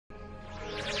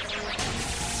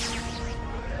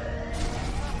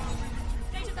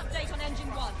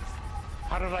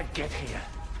did I get here?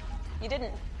 You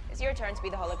didn't. It's your turn to be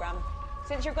the hologram.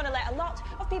 Since you're going to let a lot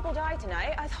of people die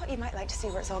tonight, I thought you might like to see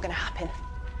where it's all going to happen.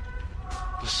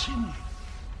 The sin?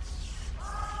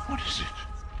 What is it?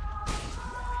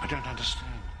 I don't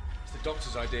understand. It's the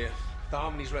doctor's idea. The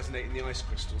harmonies resonate in the ice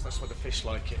crystals. That's why the fish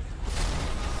like it.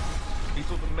 He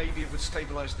thought that maybe it would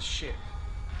stabilize the ship,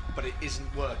 but it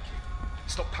isn't working.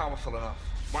 It's not powerful enough.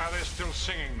 Why are they still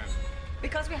singing then?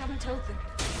 Because we haven't told them.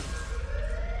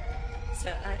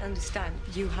 Sir, I understand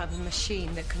you have a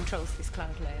machine that controls this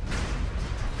cloud layer.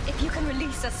 If you can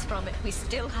release us from it, we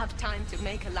still have time to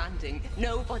make a landing.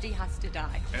 Nobody has to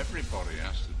die. Everybody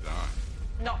has to die.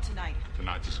 Not tonight.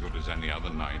 Tonight's as good as any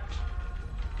other night.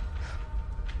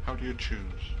 How do you choose?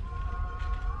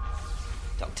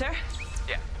 Doctor?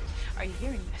 Yeah, Are you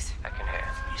hearing this? I can hear.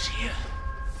 He's here.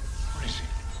 Where is he?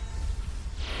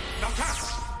 Doctor!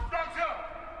 Doctor!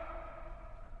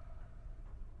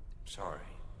 Sorry.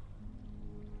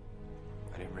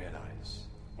 I didn't realize.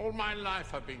 All my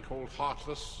life I've been called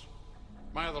heartless.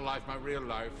 My other life, my real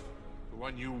life, the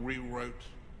one you rewrote.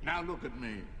 Now look at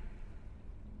me.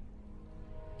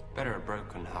 Better a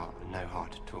broken heart than no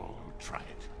heart at all. You try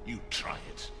it. You try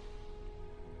it.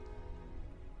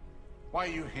 Why are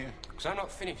you here? Because I'm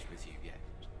not finished with you yet.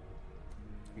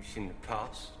 You've seen the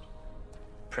past,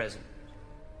 present,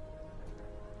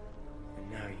 and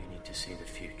now you need to see the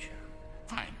future.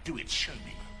 Fine, do it. Show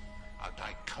me. I'll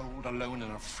die cold, alone,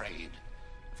 and afraid.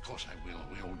 Of course I will.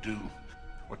 We all do.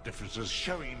 What difference does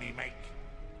showing me make?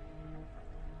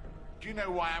 Do you know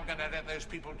why I'm going to let those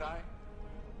people die?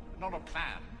 Not a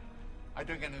plan. I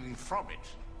don't get anything from it.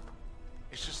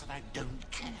 It's just that I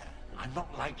don't care. I'm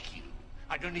not like you.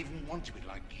 I don't even want to be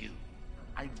like you.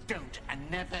 I don't and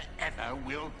never, ever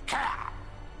will care.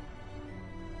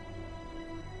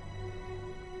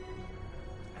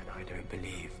 And I don't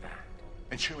believe that.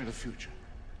 And show me the future.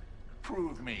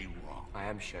 Prove me wrong. I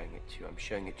am showing it to you. I'm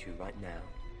showing it to you right now.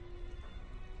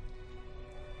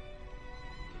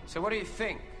 So what do you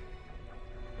think?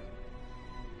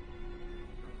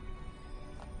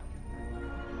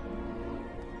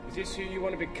 Is this who you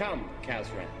want to become,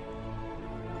 Kazran?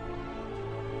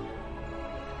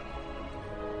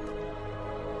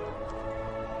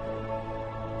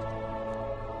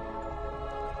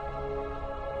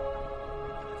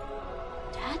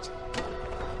 Dad?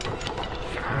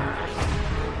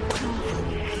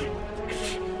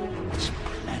 This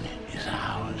planet is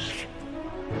ours.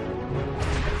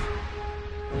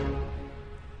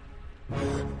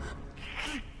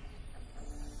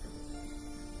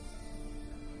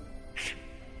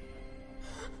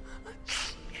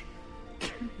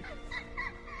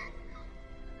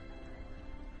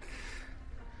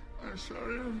 I'm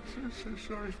sorry. I'm so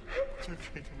sorry. It's okay.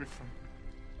 It'll be fine.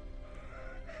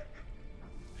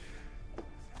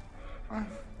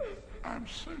 I'm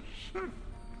so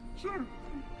sorry.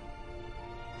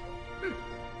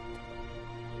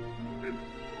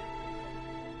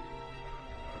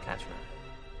 Kazran.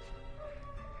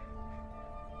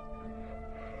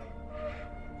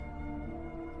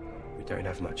 We don't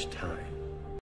have much time.